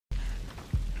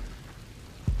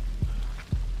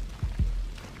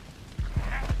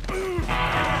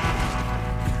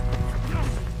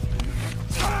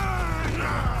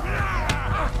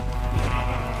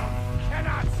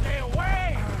Cannot stay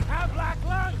away, huh, Black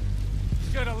Lung?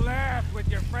 Should have left with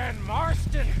your friend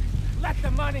Marston. Let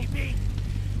the money be.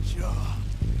 Sure.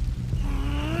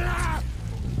 I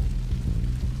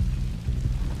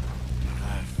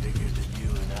figured that you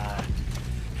and I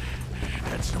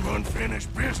had some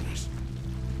unfinished business.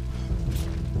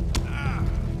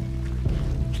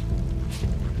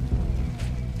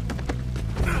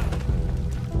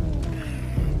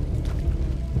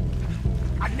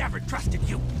 I never trusted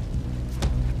you.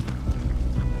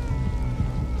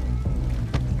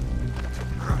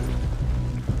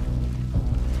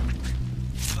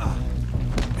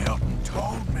 Milton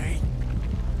told me.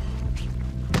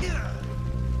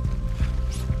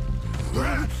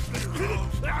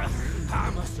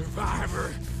 I'm a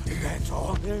survivor. That's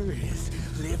all there is.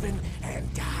 Living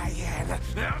and dying.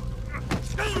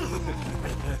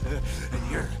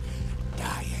 And you're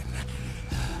dying.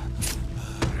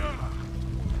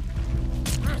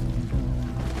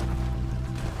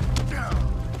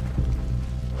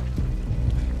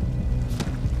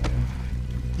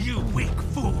 You weak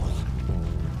fool.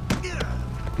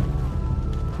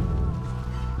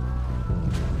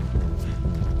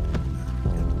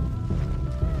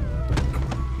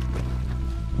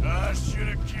 I should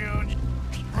have killed you.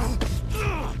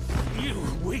 You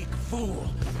weak fool.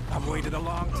 I've waited a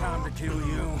long time to kill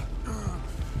you.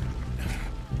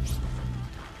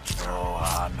 Oh,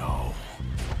 I know.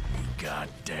 You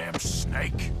goddamn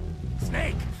snake.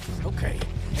 Snake? Okay.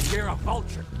 And you're a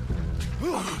vulture.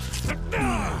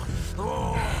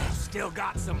 Oh, still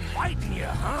got some fight in you,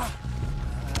 huh?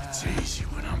 It's easy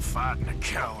when I'm fighting a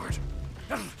coward.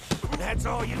 That's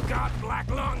all you got, Black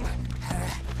Lung?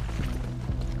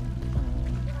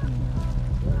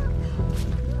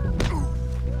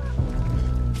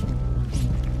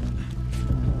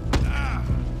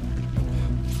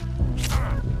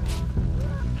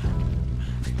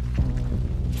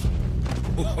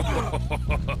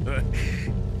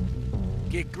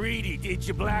 Get greedy, did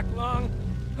you, Black Lung?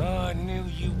 I knew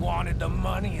you wanted the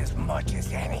money as much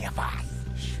as any of us.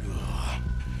 Sure.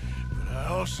 But I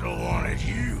also wanted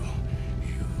you.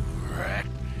 You rat.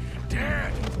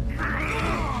 Dead.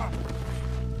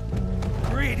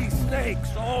 Greedy snakes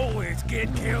always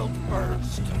get killed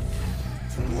first.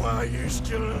 Why you're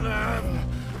still alive?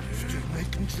 Still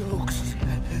making jokes.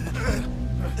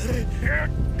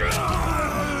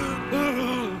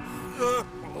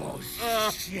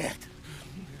 Oh, shit.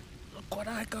 Look what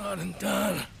I got and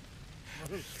done.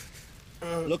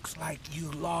 Looks like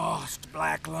you lost,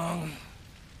 Black Lung.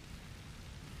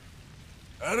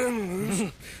 I didn't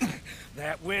lose.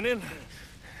 That winning?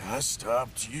 I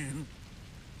stopped you.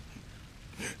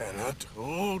 And I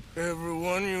told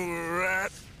everyone you were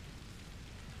right.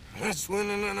 That's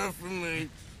winning enough for me.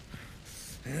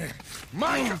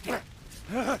 Mike!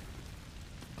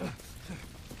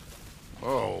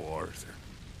 Oh, Arthur.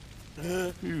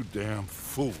 You damn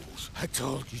fools. I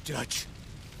told you, Dutch,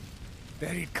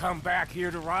 that he'd come back here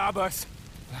to rob us,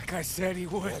 like I said he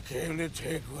would. I came to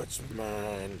take what's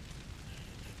mine.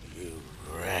 You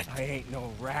rat. I ain't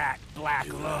no rat, Black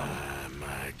You Lung. lie,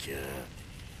 Micah.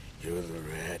 You're the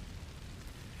rat.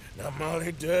 Not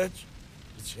Molly Dutch.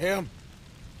 It's him.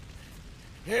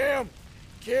 Him!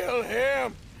 Kill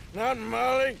him! Not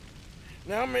Molly.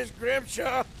 Not Miss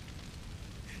Grimshaw.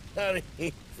 Not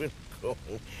even Cole.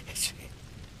 It's him.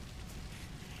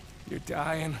 You're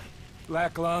dying,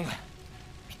 Black Lung,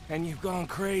 and you've gone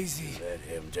crazy. Let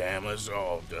him damn us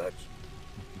all, Dutch.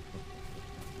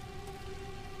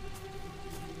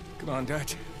 Come on,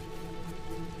 Dutch.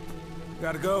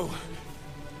 Gotta go.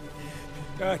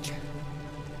 Dutch.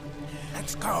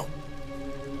 Let's go.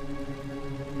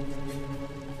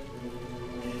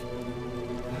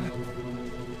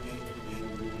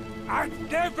 I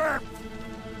never...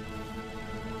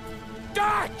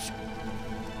 Dutch!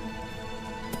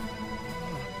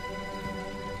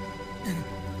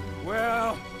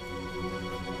 Well...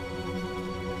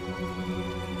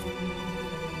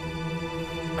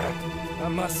 I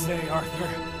must say, Arthur...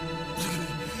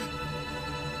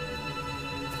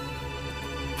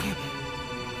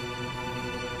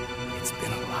 It's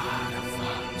been a lot of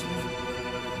fun.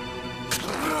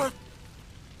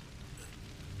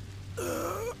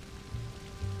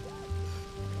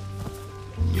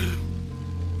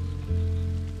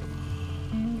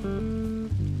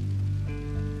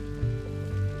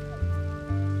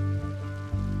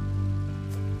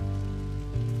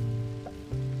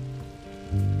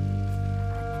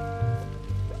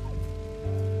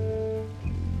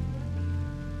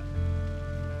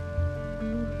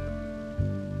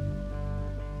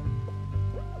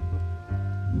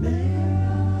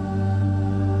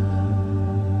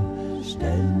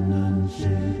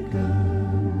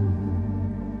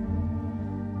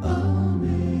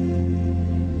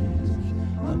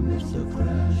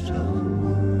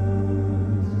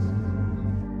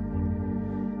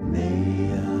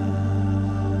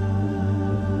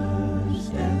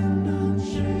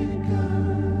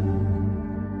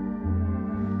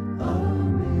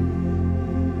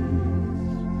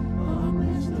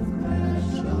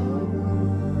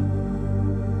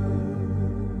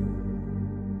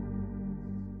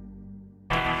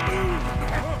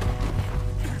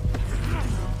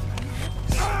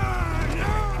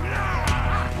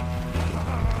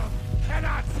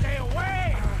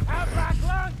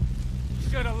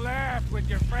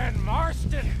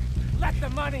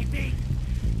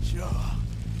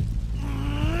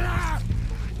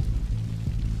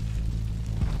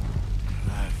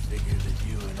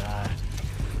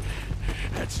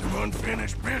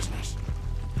 unfinished business.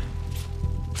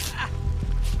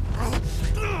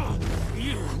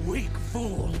 You weak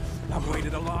fool. I've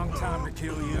waited a long time to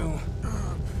kill you.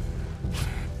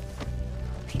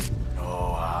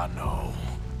 Oh, I know.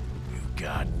 You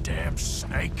goddamn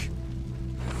snake.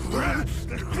 I'm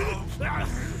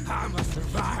a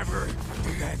survivor.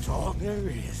 That's all there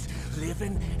is.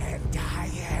 Living and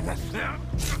dying.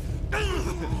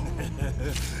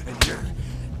 And you're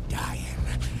dying.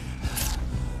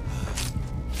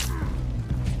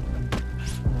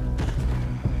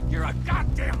 You're a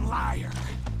goddamn liar.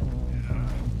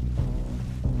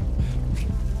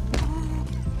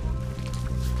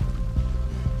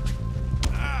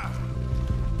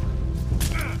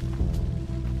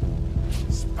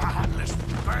 Spineless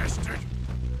bastard.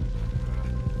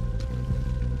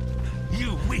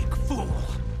 You weak fool.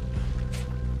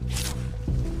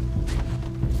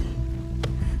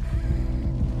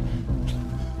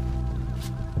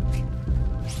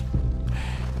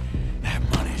 That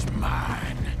money's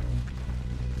mine.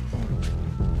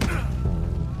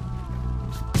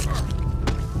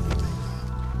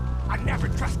 I never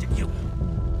trusted you.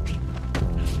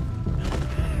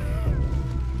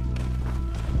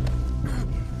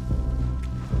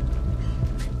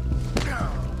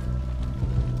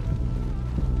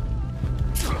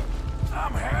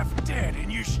 I'm half dead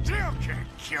and you still can't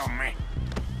kill me.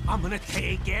 I'm gonna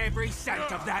take every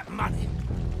cent of that money.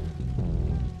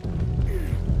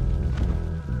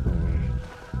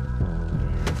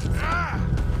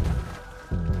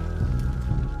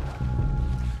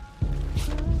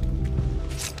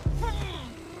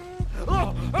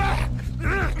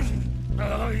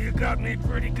 Oh, you got me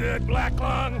pretty good, Black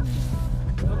Lung.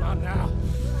 Come on now.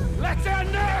 Let's end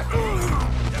this!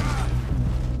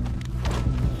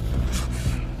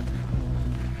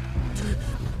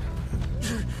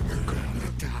 You're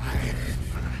gonna die.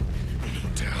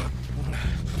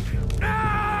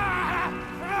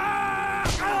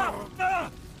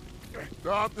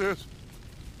 Stop this.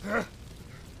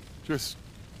 Just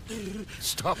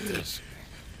stop this.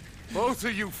 Both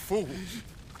of you fools.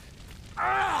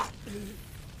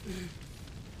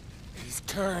 He's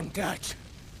turned, Dutch.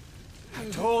 I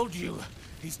told you.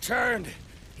 He's turned.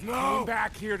 He came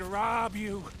back here to rob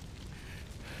you.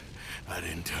 I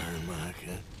didn't turn,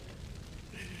 Micah.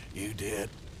 You did.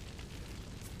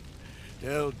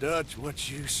 Tell Dutch what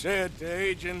you said to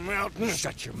Agent Melton.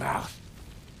 Shut your mouth.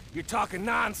 You're talking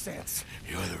nonsense.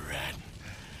 You're the rat,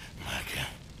 Micah.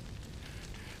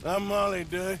 I'm Molly,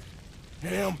 Dutch.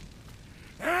 Him.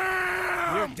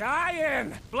 You're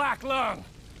dying, Black Lung.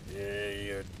 Yeah,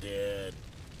 you're dead.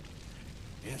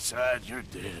 Inside, you're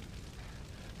dead.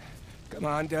 Come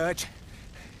on, Dutch.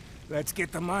 Let's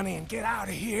get the money and get out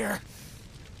of here.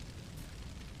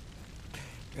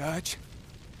 Dutch.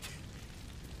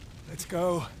 Let's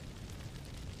go.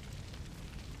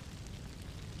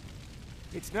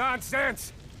 It's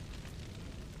nonsense.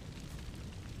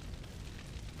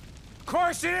 Of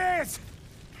course it is!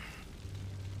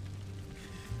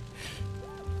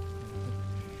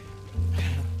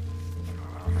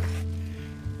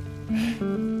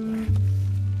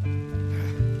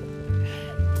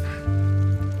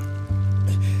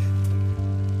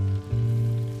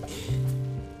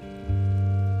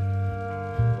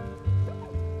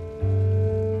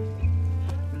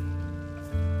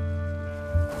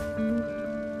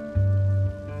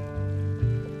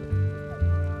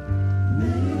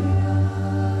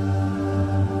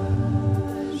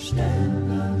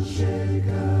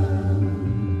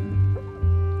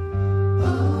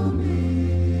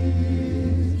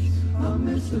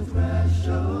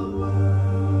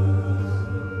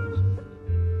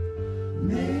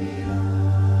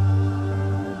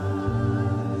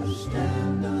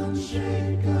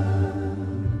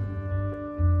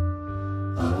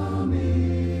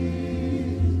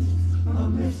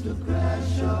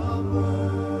 Crash of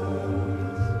world.